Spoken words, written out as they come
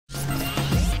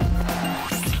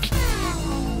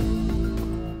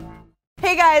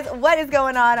Hey guys, what is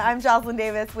going on? I'm Jocelyn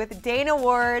Davis with Dana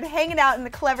Ward, hanging out in the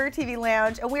Clever TV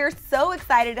Lounge, and we are so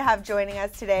excited to have joining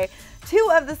us today two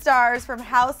of the stars from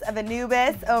House of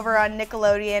Anubis over on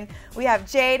Nickelodeon. We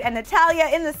have Jade and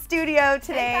Nathalia in the studio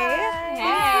today. Hey,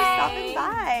 thanks for stopping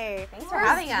by. Thanks for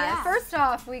having us. Yeah. First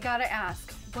off, we gotta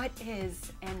ask, what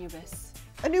is Anubis?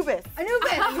 Anubis.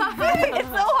 Anubis! It's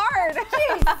so hard.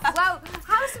 Well,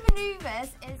 House of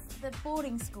Anubis is the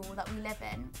boarding school that we live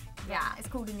in. Yeah, it's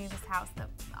called Anubis House, the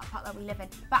part that we live in.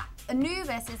 But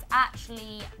Anubis is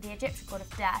actually the Egyptian god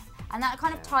of death, and that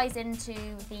kind of ties into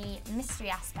the mystery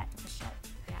aspect of the show.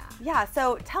 Yeah,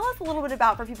 so tell us a little bit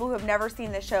about, for people who have never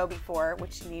seen the show before,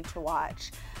 which you need to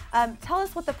watch, tell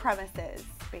us what the premise is,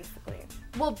 basically.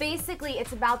 Well, basically,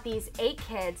 it's about these 8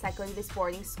 kids that go to this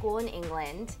boarding school in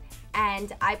England,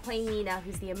 and I play Nina,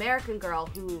 who's the American girl,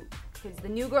 who's the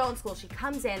new girl in school. She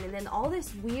comes in, and then all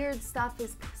this weird stuff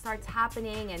starts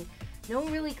happening, and no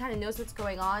one really kind of knows what's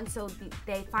going on, so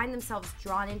they find themselves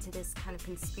drawn into this kind of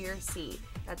conspiracy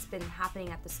that's been happening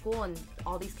at the school, and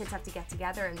all these kids have to get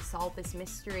together and solve this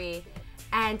mystery.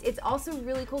 And it's also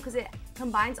really cool because it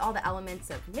combines all the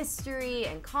elements of mystery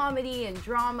and comedy and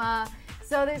drama.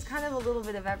 So there's kind of a little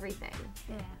bit of everything.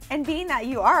 Yeah. And being that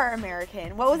you are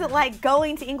American, what was it like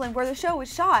going to England where the show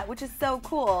was shot, which is so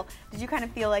cool? Did you kind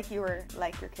of feel like you were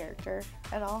like your character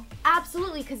at all?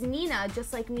 Absolutely, because Nina,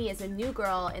 just like me, is a new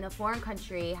girl in a foreign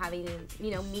country, having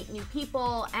to, meet new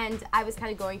people, and I was kind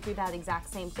of going through that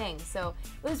exact same thing. So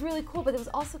it was really cool, but it was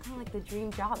also kind of like the dream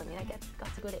job. I mean, I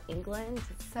got to go to England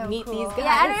to meet these guys.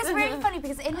 Yeah, and it's really funny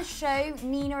because in the show,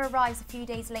 Nina arrives a few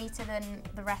days later than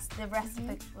the rest of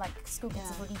the school kids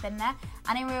have already been there.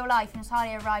 And in real life,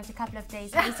 Nathalia arrived a couple of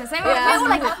days later. So we were all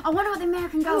like, I wonder what the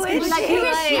American girl's going to be like. Who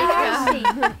is she?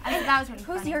 I think that was really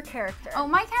funny. Who's your character? Oh,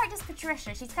 my character's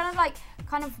Patricia. She's kind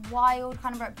of wild,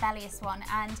 kind of rebellious one.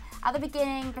 And at the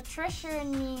beginning, Patricia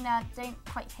and Nina don't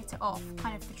quite hit it off.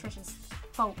 Kind of Patricia's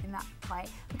fault in that way,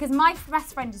 because my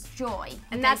best friend is Joy,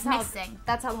 and that's missing.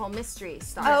 That's how the whole mystery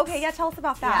starts. Oh, okay, yeah, tell us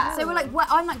about that. Yeah. So we're like,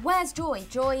 I'm like, where's Joy?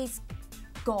 Joy's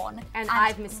gone, and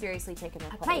I've mysteriously taken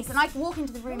her place. And I walk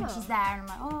into the room and she's there, and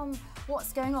I'm like,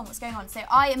 what's going on? What's going on? So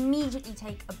I immediately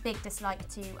take a big dislike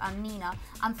to Nina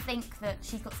and think that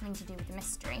she's got something to do with the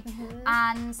mystery.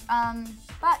 And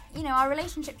but our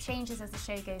relationship changes as the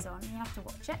show goes on. You have to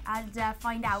watch it and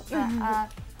find out.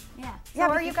 But yeah. So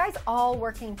are you guys all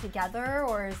working together,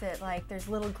 or is it like there's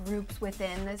little groups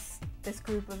within this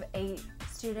group of 8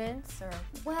 students, or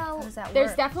how does that work?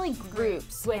 There's definitely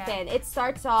groups within. It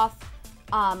starts off.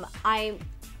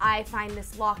 I find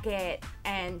this locket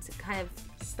and kind of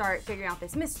start figuring out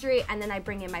this mystery, and then I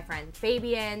bring in my friend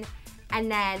Fabian,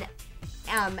 and then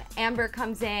Amber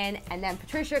comes in, and then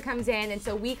Patricia comes in, and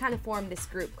so we kind of form this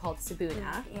group called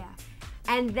Sabuna. Yeah.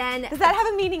 And then does that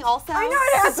have a meaning also? I know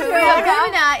it has to.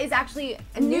 Sabuna is actually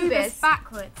Anubis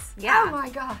backwards. Yeah. Oh my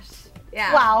gosh.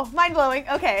 Yeah. Wow, mind blowing.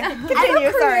 Okay,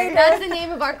 continue. Sorry. That's the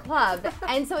name of our club,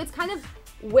 and so it's kind of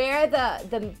where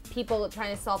the people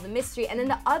trying to solve the mystery, and then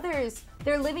the others,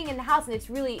 they're living in the house, and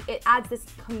it adds this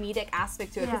comedic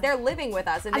aspect to it, because they're living with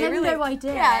us, and they really have no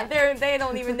idea. Yeah, they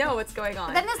don't even know what's going on.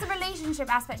 But then there's the relationship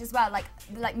aspect as well, like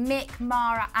Mick,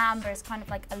 Mara, Amber is kind of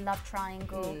like a love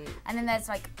triangle, and then there's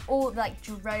all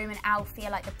Jerome and Alfie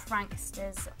are like the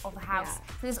pranksters of the house. So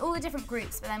there's all the different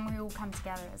groups, but then we all come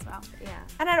together as well. Yeah.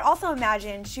 And I'd also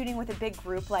imagine shooting with a big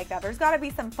group like that, there's got to be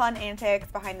some fun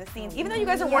antics behind the scenes. Even though you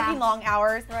guys are working long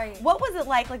hours, what was it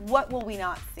like? Like, what will we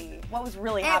not see? What was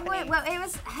really happening?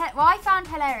 I found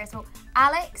hilarious. Well,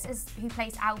 Alex, who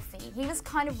plays Alfie, he was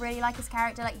kind of really like his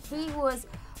character. Like, he was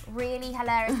really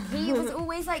hilarious. He was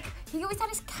always he always had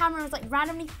his camera, was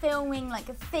randomly filming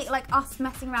us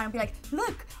messing around and be like,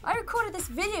 look, I recorded this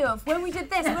video of when we did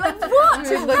this. And we're like, what?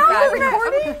 How are you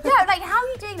recording? Yeah, how are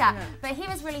you doing that? But he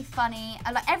was really funny.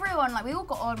 Everyone, we all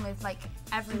got on with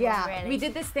everyone really. We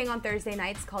did this thing on Thursday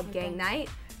nights called Gang Night.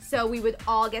 So we would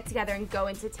all get together and go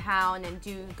into town and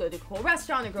go to a cool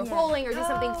restaurant or go bowling or do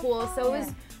something cool. So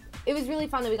it was really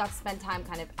fun that we got to spend time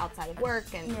kind of outside of work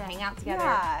and hang out together.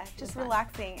 Yeah, just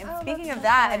relaxing. And speaking of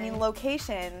that, I mean,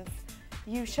 locations.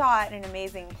 You shot in an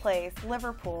amazing place,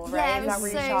 Liverpool, right? Yeah, it was Is that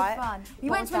where so you shot? fun. We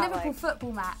went to a Liverpool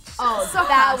football match. Oh, soccer.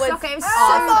 That was It was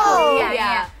awesome. so cool.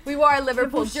 Yeah. We wore our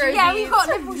Liverpool jerseys. Yeah, we got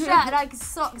a Liverpool shirt and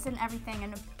socks and everything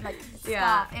and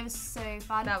stuff. It was so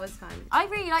fun. That was fun. I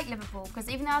really like Liverpool because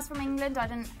even though I was from England, I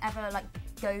didn't ever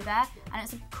go there, and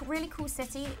it's a really cool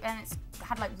city, and it's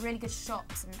had really good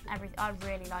shops and everything. I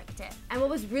really liked it. And what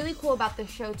was really cool about the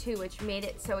show too, which made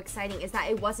it so exciting, is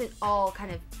that it wasn't all kind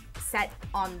of set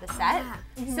on the set.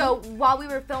 So while we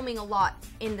were filming a lot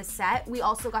in the set, we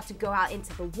also got to go out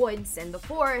into the woods and the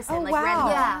forest and like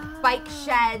rent bike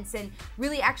sheds and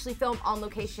really actually film on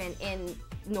location in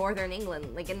northern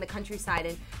England, like in the countryside,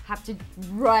 and have to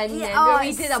run. And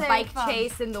we did a bike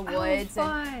chase in the woods.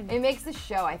 And it makes the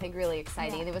show, I think, really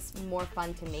exciting, and it was more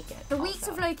fun to make it. The weeks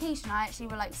of location, I actually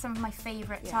were like some of my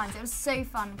favorite times. It was so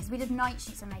fun because we did night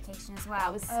shoots on location as well.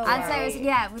 That was and so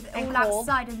it was, with all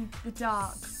outside in the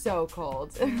dark. So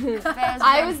cold.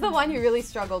 I was the one who really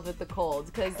struggled with the cold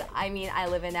because I mean I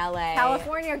live in LA,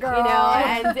 California girl, you know,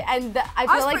 and I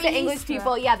feel like the English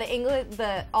people,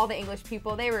 all the English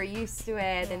people, they were used to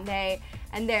it.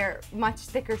 And they're much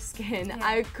thicker skin.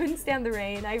 I couldn't stand the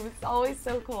rain. I was always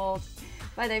so cold.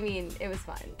 But I mean, it was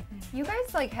fun. You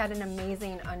guys like had an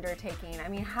amazing undertaking. I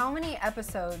mean, how many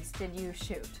episodes did you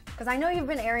shoot? Because I know you've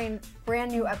been airing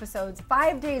brand new episodes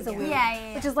 5 days a week,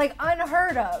 which is like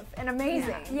unheard of and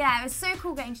amazing. Yeah, it was so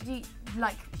cool getting to do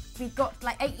like we got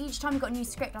like each time we got a new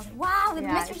script. I was like, wow, the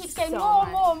mystery keeps getting more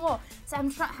and more and more. So I'm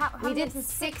trying. We did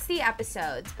 60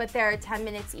 episodes, but they're 10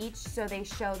 minutes each, so they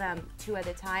show them 2 at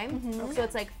a time. So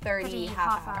it's like 30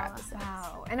 half-hour episodes.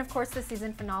 Wow! And of course, the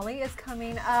season finale is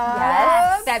coming up.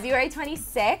 Yes, February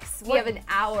 26th. We have an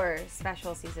hour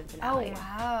special season finale. Oh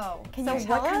wow! Can so you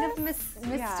tell what kind us? of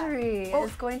mystery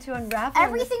is going to unravel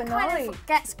everything in this finale? kind of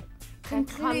gets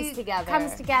comes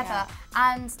together,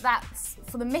 and that's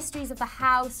for the mysteries of the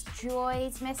house,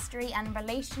 Joy's mystery, and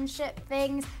relationship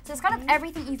things. So it's kind of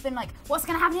everything you've been like, what's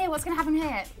going to happen here? What's going to happen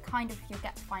here? Kind of you'll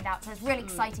get to find out. So it's really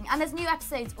exciting, and there's new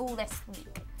episodes all this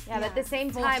week. Yeah, but at the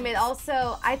same time, it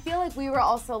also, I feel like we were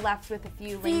also left with a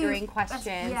few lingering questions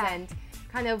and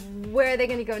kind of where are they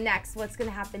going to go next? What's going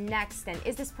to happen next? And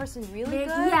is this person really good?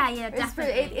 Yeah,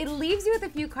 definitely. It leaves you with a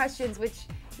few questions, which,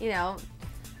 you know,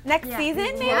 next season,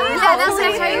 maybe? Yeah, that's what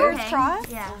I'm fingers hoping.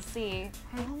 crossed. Yeah. We'll see.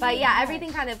 But yeah,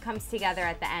 everything kind of comes together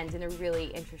at the end in a really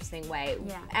interesting way.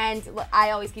 Yeah. And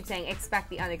I always keep saying, expect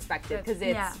the unexpected, because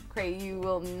it's crazy. You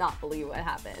will not believe what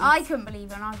happens. I couldn't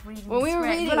believe it when I was reading when we were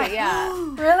reading it,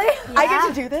 Really? I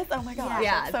get to do this? Oh my gosh,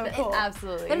 yeah, that's so cool.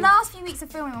 Absolutely. The last few weeks of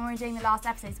filming when we were doing the last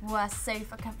episodes were so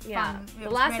fun. Yeah,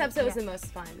 the last episode was the most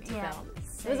fun to film.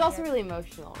 It was also really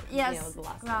emotional. Yes, you know, the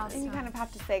last one. And you kind of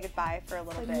have to say goodbye for a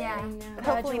little bit. Yeah. But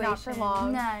hopefully not for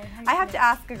long. No. I have to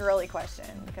ask a girly question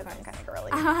because I'm kind of girly.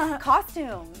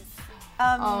 Costumes.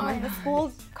 The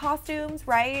school costumes,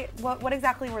 right? What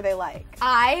exactly were they like?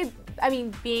 I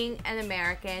mean, being an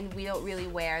American, we don't really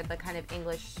wear the kind of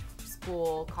English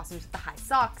school costumes with the high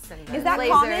socks and the Is that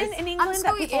blazers. common in England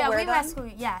that people wear we them? wear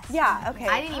school, yes. Yeah, okay.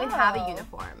 I didn't even have a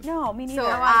uniform. No, me neither. So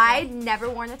I'd never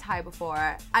worn a tie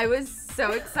before. I was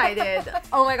so excited.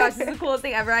 Oh my gosh, this is the coolest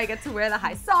thing ever. I get to wear the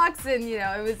high socks and, you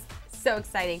know, it was so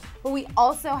exciting. But we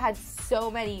also had so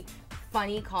many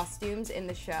funny costumes in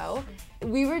the show.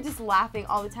 We were just laughing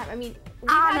all the time. I mean, we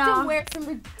had to wear some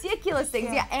ridiculous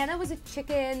things. Yeah, Anna was a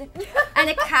chicken and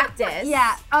a cactus.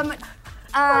 Yeah.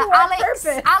 Alex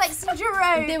and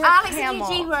Jerome, Alex and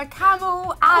Eugene were a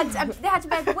camel, and they had to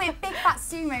wear big fat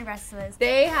sumo wrestlers.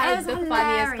 They had the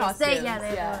funniest costumes. They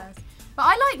were. But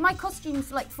I like my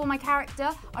costumes, like for my character.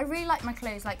 I really like my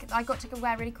clothes. Like I got to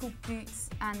wear really cool boots,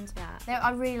 and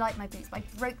I really like my boots. But I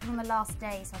broke them on the last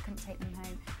day, so I couldn't take them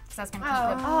home because I was going to keep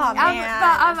them. Oh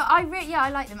man! But I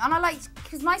like them, and I liked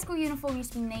because my school uniform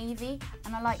used to be navy,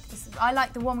 and I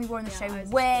liked the one we wore in the show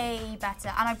way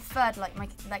better, and I preferred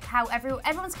how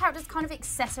everyone's characters kind of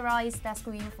accessorized their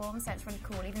school uniform, so it's really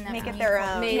cool. Even though make it their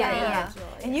own. Yeah.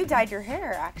 And you dyed your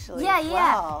hair actually. Yeah, as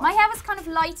well. My hair was kind of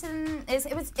light and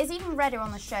it's even redder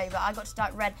on the show, but I got to dye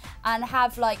it red and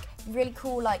have like really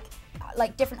cool like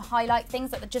different highlight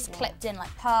things that were just clipped in,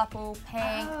 like purple,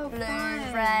 pink, blue,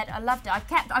 red. I loved it. I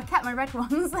kept my red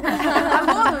ones. I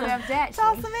wore them the other day, actually.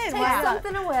 Toss them in. Take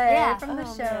something away from the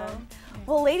show. Man.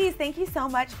 Well, ladies, thank you so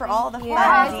much for all the fun.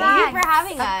 Thank you for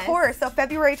having us. Of course. So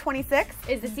February 26th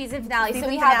is the season finale. So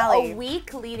we have a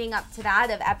week leading up to that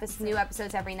of new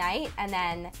episodes every night, and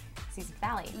then season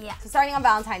finale. Yeah. So starting on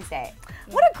Valentine's Day.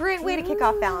 What a great way to kick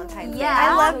off Valentine's Day.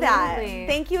 I love that.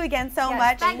 Thank you again so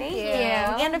much. Thank you.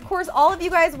 And of course, all of you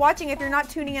guys watching, if you're not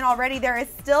tuning in already, there is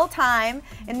still time.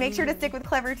 And make sure to stick with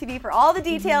Clever TV for all the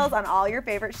details on all your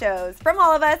favorite shows. From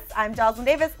all of us, I'm Jocelyn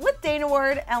Davis with Dana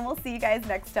Ward, and we'll see you guys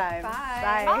next time.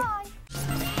 Bye. Bye.